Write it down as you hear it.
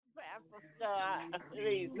God,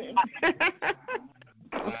 reason. Right.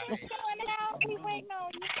 Going out. We waiting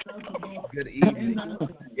on you. Good evening.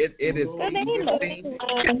 It is Good evening.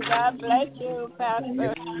 8:16. God bless you,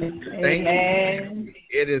 Pastor. Thank Amen.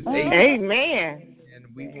 you. It is 8, Amen. and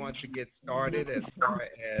we want to get started as far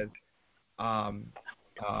as um,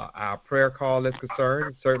 our prayer call is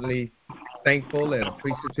concerned. Certainly thankful and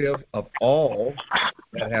appreciative of all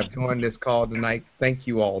that have joined this call tonight. Thank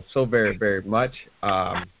you all so very, very much.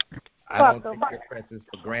 I don't take your presence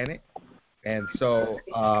for granted. And so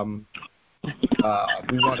we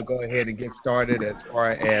want to go ahead and get started as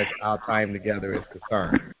far as our time together is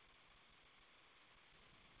concerned.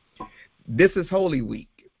 This is Holy Week.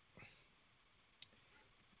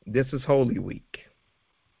 This is Holy Week.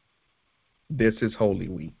 This is Holy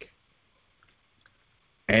Week.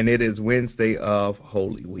 And it is Wednesday of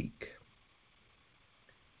Holy Week.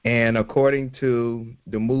 And according to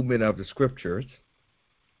the movement of the scriptures,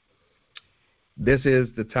 this is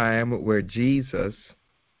the time where Jesus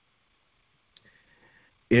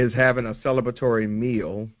is having a celebratory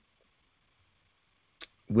meal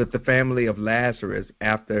with the family of Lazarus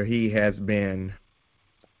after he has been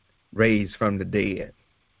raised from the dead.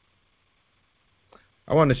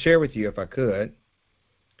 I want to share with you, if I could,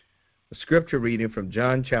 a scripture reading from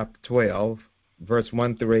John chapter 12, verse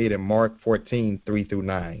 1 through 8, and Mark 14, 3 through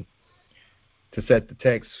 9, to set the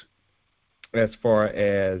text as far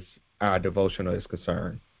as our devotional is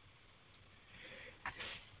concerned.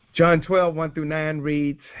 John 12, 1 through 9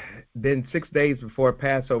 reads, Then 6 days before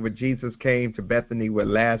Passover, Jesus came to Bethany with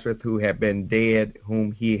Lazarus, who had been dead,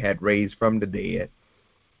 whom he had raised from the dead.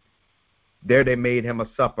 There they made him a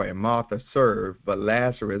supper, and Martha served, but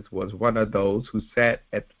Lazarus was one of those who sat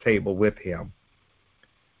at the table with him.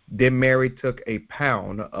 Then Mary took a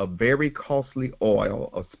pound of very costly oil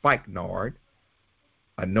of spikenard,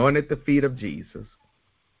 anointed the feet of Jesus,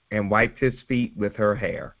 and wiped his feet with her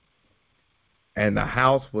hair. And the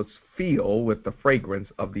house was filled with the fragrance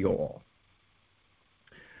of the oil.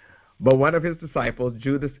 But one of his disciples,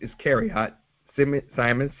 Judas Iscariot,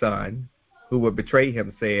 Simon's son, who would betray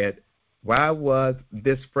him, said, Why was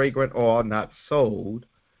this fragrant oil not sold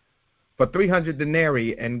for 300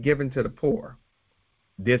 denarii and given to the poor?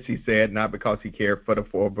 This he said, not because he cared for the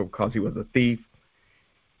poor, but because he was a thief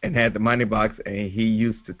and had the money box, and he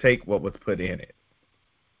used to take what was put in it.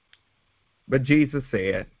 But Jesus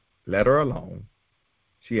said, Let her alone.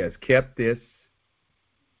 She has kept this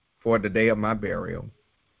for the day of my burial.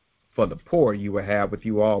 For the poor you will have with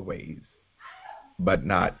you always, but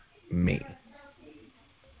not me.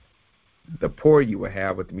 The poor you will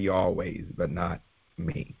have with me always, but not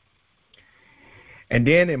me. And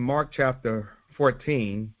then in Mark chapter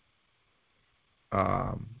 14,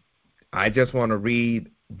 I just want to read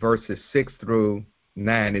verses 6 through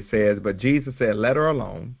 9. It says, But Jesus said, Let her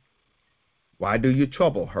alone. Why do you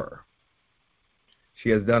trouble her? She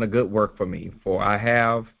has done a good work for me, for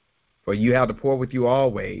you have the poor with you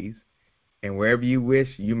always, and wherever you wish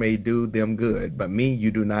you may do them good, but me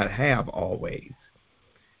you do not have always.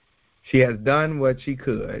 She has done what she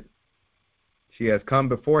could. She has come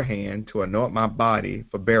beforehand to anoint my body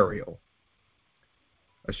for burial.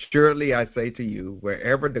 Assuredly I say to you,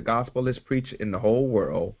 wherever the gospel is preached in the whole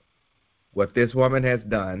world, what this woman has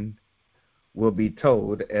done will be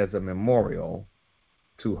told as a memorial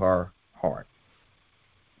to her heart.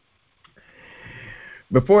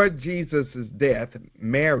 Before Jesus' death,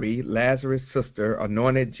 Mary, Lazarus' sister,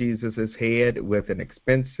 anointed Jesus' head with an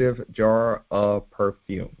expensive jar of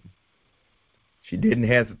perfume. She didn't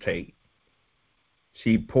hesitate.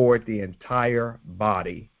 She poured the entire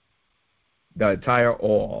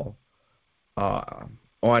oil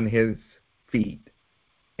on his feet,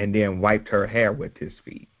 and then wiped her hair with his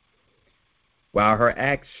feet. While her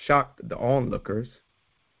act shocked the onlookers,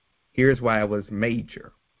 here's why it was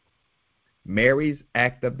major. Mary's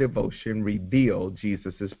act of devotion revealed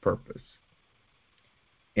Jesus' purpose.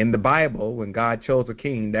 In the Bible, when God chose a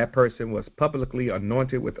king, that person was publicly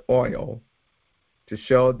anointed with oil to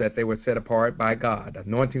show that they were set apart by God.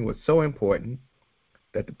 Anointing was so important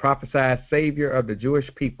that the prophesied Savior of the Jewish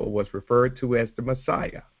people was referred to as the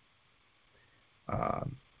Messiah,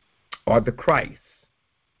 or the Christ.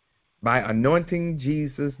 By anointing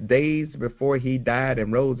Jesus days before he died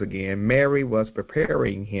and rose again, Mary was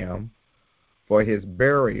preparing him for his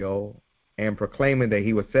burial and proclaiming that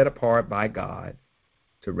he was set apart by God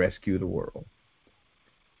to rescue the world.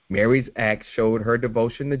 Mary's act showed her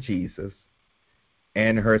devotion to Jesus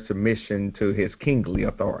and her submission to his kingly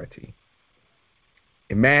authority.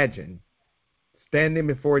 Imagine standing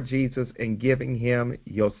before Jesus and giving him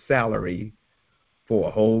your salary for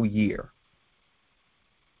a whole year.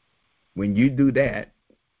 When you do that,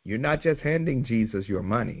 You're not just handing Jesus your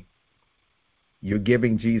money. You're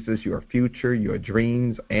giving Jesus your future, your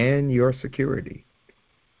dreams, and your security.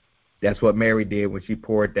 That's what Mary did when she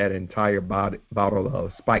poured that entire bottle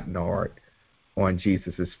of spikenard on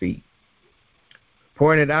Jesus' feet.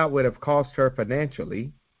 Pouring it out would have cost her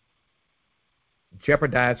financially,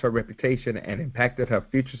 jeopardized her reputation, and impacted her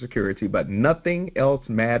future security, but nothing else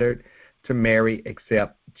mattered to Mary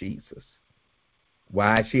except Jesus.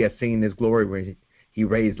 Why? She had seen his glory when he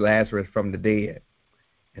raised Lazarus from the dead,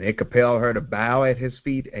 and it compelled her to bow at his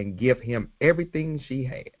feet and give him everything she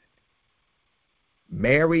had.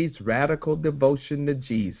 Mary's radical devotion to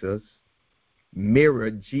Jesus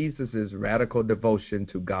mirrored Jesus' radical devotion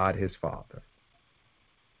to God his Father.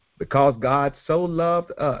 Because God so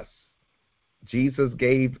loved us, Jesus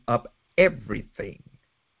gave up everything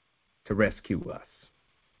to rescue us.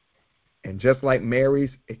 And just like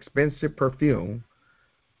Mary's expensive perfume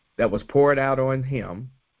that was poured out on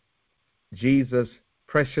him, Jesus'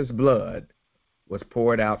 precious blood was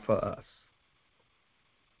poured out for us.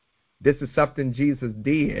 This is something Jesus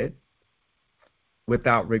did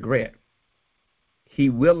without regret. He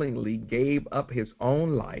willingly gave up his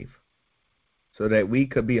own life so that we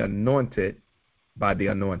could be anointed by the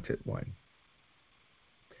Anointed One.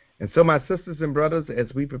 And so, my sisters and brothers,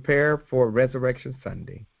 as we prepare for Resurrection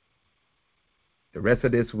Sunday, the rest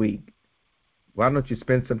of this week, why don't you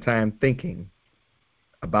spend some time thinking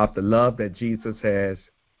about the love that Jesus has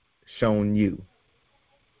shown you?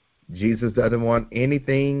 Jesus doesn't want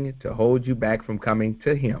anything to hold you back from coming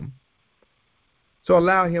to him. So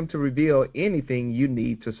allow him to reveal anything you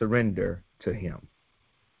need to surrender to him.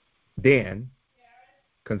 Then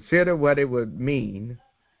consider what it would mean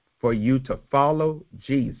for you to follow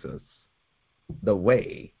Jesus the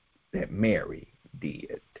way that Mary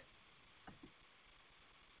did.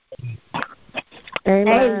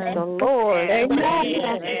 Amen. The Lord.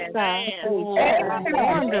 Amen.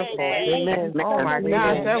 Wonderful. Amen. Oh my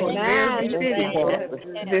gosh, that was very befitting for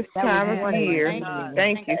this time of year.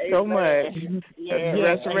 Thank you so much.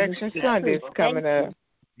 Resurrection Sunday is coming up.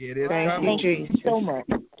 It is Thank coming. you, Jesus. So much.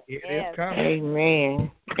 It is coming.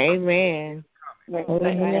 Amen. Amen.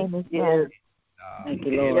 Yes. Thank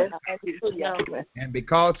you, Lord. And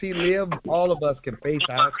because he lived, all of us can face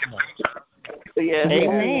our tomorrow.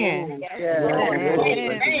 Amen. Yes.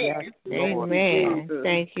 Amen.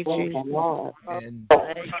 Thank you, Jesus. And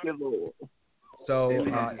Thank you, Lord. so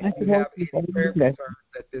if you have any prayer concerns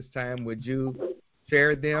at this time, would you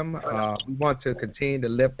share them? We want to continue to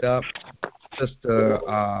lift up Sister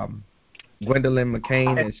Gwendolyn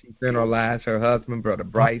McCain as she funeralized her husband, Brother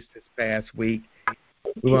Bryce, this past week.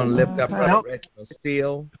 We want to lift up Brother Reginald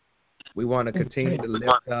Steele. We want to continue to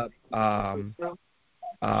lift up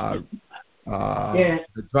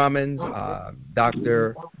the Drummonds,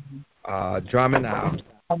 Dr. Drummond, our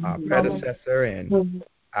predecessor, and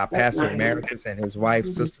our pastor emeritus, and his wife,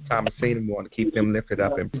 Sister Thomasina. We want to keep them lifted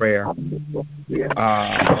up in prayer.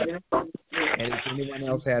 And if anyone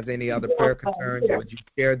else has any other prayer concerns, would you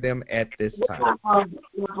share them at this time?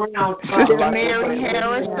 Sister Mary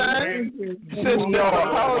Harrison, Sister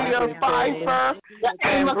Hoya Pfeiffer,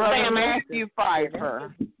 and Brother Matthew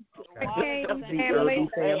Pfeiffer. Family.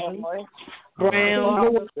 Brown,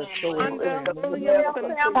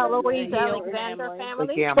 Eloise Alexander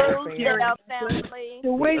family. Gerald family.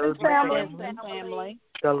 the Williams family.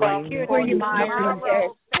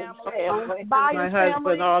 My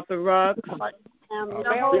husband, Arthur Ruggs. The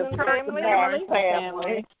whole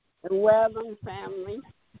family. The Weldon family.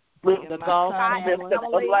 The Golf family.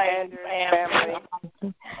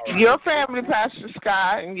 Your family, Pastor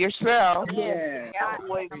Scott, and yourself. Yes.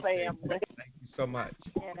 Family. Thank you so much.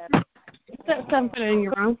 Something in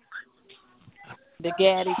your room. The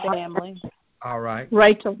Gaddy family. All right.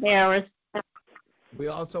 Rachel Harris. We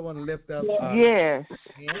also want to lift up Yes.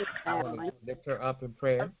 Ann. I want to lift her up in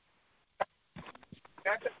prayer.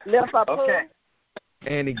 Lift up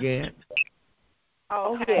And again.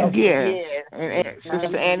 Oh, Yes. And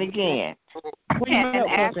Sister Ann again. And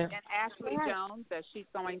Ashley Jones, that she's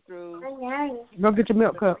going through. Go get your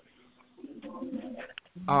milk cup.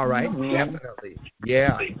 All right, definitely.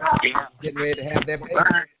 Yeah. Getting ready to have that baby.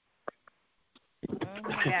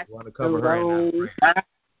 Want to cover her in our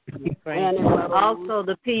prayer. Also,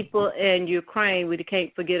 the people in Ukraine, we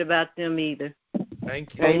can't forget about them either.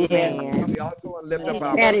 Thank you. Amen. We also want to lift up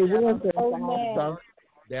our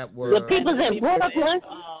that were The people in Brooklyn.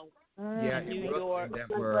 in Brooklyn that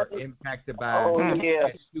were impacted by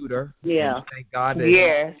that shooter. Yeah. And thank God that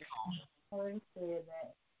Yes.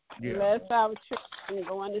 Bless our children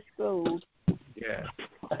going to school. Yeah.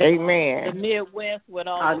 The Amen. Midwest with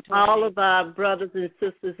all All of our brothers and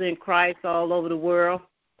sisters in Christ all over the world.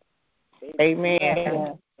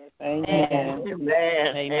 Amen. Amen.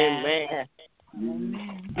 Amen.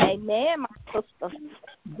 Amen, my sister.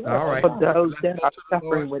 All right. For those Let's that go are to the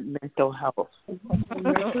suffering Lord. with mental health.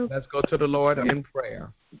 Let's go to the Lord in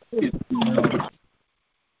prayer.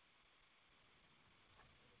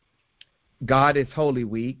 God, it's Holy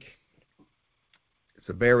Week. It's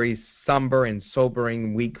a very somber and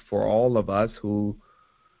sobering week for all of us who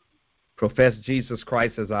profess Jesus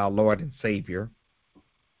Christ as our Lord and Savior.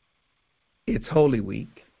 It's Holy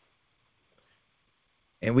Week.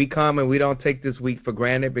 And we come and we don't take this week for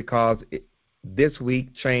granted because this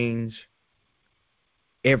week changed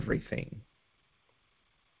everything.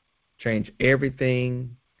 Changed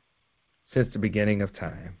everything since the beginning of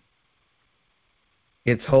time.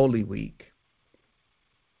 It's Holy Week.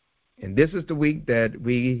 And this is the week that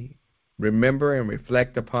we remember and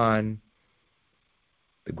reflect upon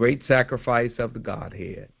the great sacrifice of the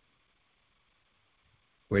Godhead,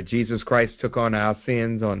 where Jesus Christ took on our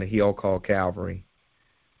sins on the hill called Calvary,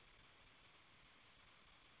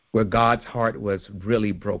 where God's heart was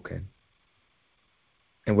really broken,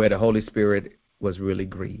 and where the Holy Spirit was really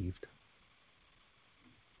grieved.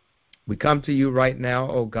 We come to you right now,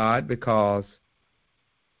 O God, because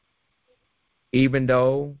even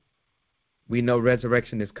though we know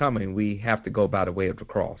resurrection is coming, we have to go by the way of the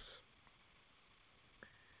cross.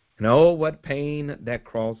 And oh, what pain that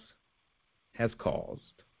cross has caused.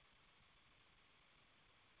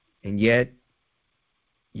 And yet,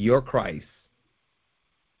 your Christ,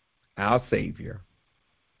 our Savior,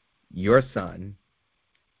 your Son,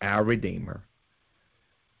 our Redeemer,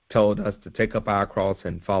 told us to take up our cross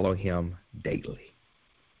and follow him daily.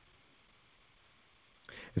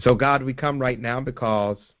 And so, God, we come right now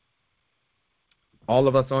because all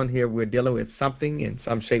of us on here, we're dealing with something in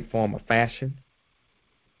some shape, form, or fashion.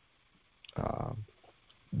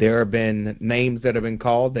 There have been names that have been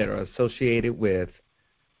called that are associated with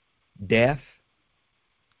death.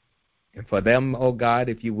 And for them, oh God,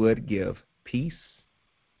 if you would, give peace,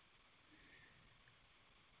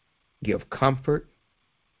 give comfort,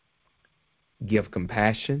 give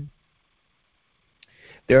compassion.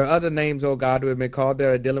 There are other names, oh God, who have been called that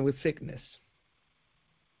are dealing with sickness.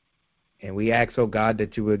 And we ask, oh God,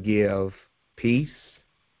 that you would give peace,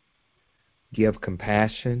 give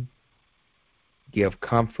compassion, give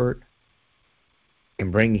comfort,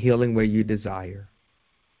 and bring healing where you desire.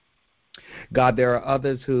 God, there are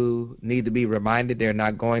others who need to be reminded they're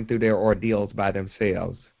not going through their ordeals by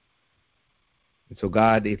themselves. And so,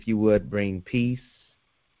 God, if you would bring peace,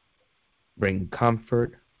 bring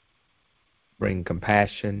comfort, bring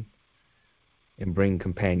compassion, and bring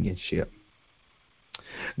companionship.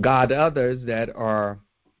 God, others that are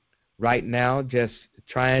right now just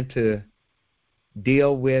trying to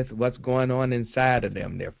deal with what's going on inside of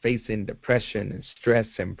them. They're facing depression and stress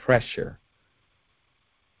and pressure.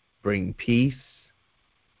 Bring peace,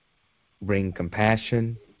 bring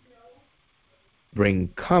compassion, bring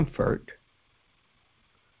comfort,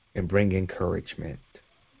 and bring encouragement.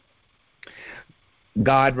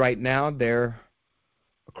 God, right now, they're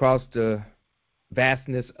across the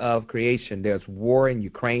vastness of creation. There's war in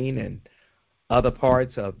Ukraine and other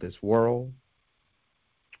parts of this world.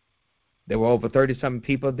 There were over 30-something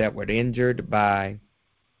people that were injured by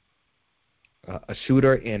a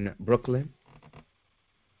shooter in Brooklyn.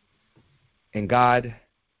 And God,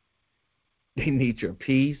 they need your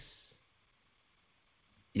peace,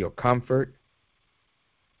 your comfort,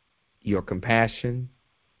 your compassion,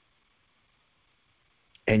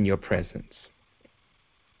 and your presence.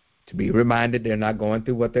 To be reminded they're not going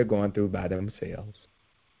through what they're going through by themselves.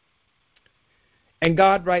 And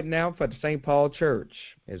God, right now, for the St. Paul Church,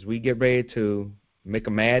 as we get ready to make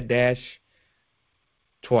a mad dash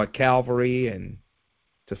toward Calvary and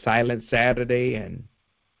to Silent Saturday and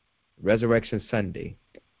Resurrection Sunday.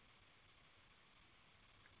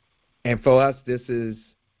 And for us, this is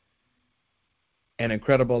an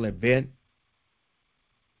incredible event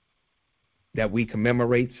that we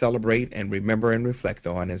commemorate, celebrate, and remember and reflect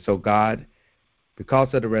on. And so, God, because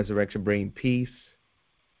of the resurrection, bring peace,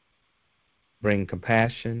 bring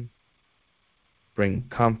compassion, bring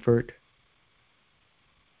comfort,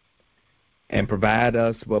 and provide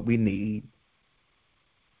us what we need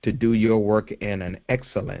to do your work in an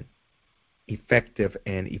excellent, effective,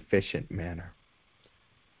 and efficient manner,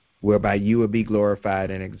 whereby you will be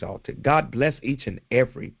glorified and exalted. God bless each and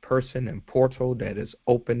every person and portal that is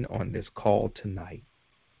open on this call tonight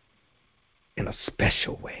in a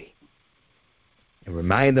special way. And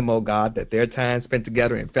remind them, oh God, that their time spent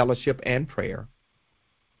together in fellowship and prayer,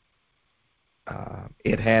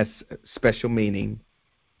 it has special meaning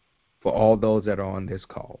for all those that are on this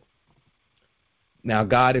call. Now,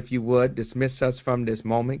 God, if you would, dismiss us from this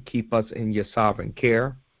moment. Keep us in your sovereign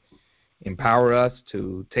care. Empower us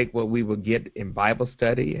to take what we will get in Bible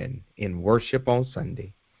study and in worship on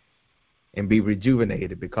Sunday and be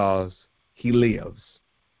rejuvenated because he lives.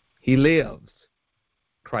 He lives.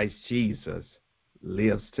 Christ Jesus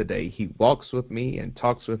lives today. He walks with me and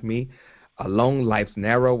talks with me along life's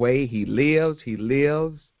narrow way. He lives. He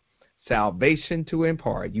lives. Salvation to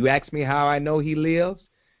impart. You ask me how I know he lives?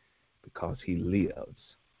 Because he lives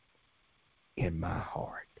in my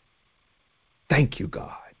heart. Thank you,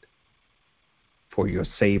 God, for your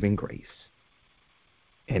saving grace.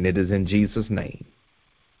 And it is in Jesus' name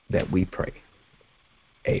that we pray.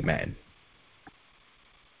 Amen.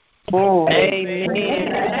 Oh, Amen.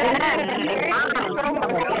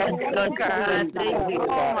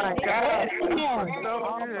 Oh my God.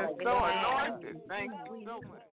 So good. So anointed. Thank you so much.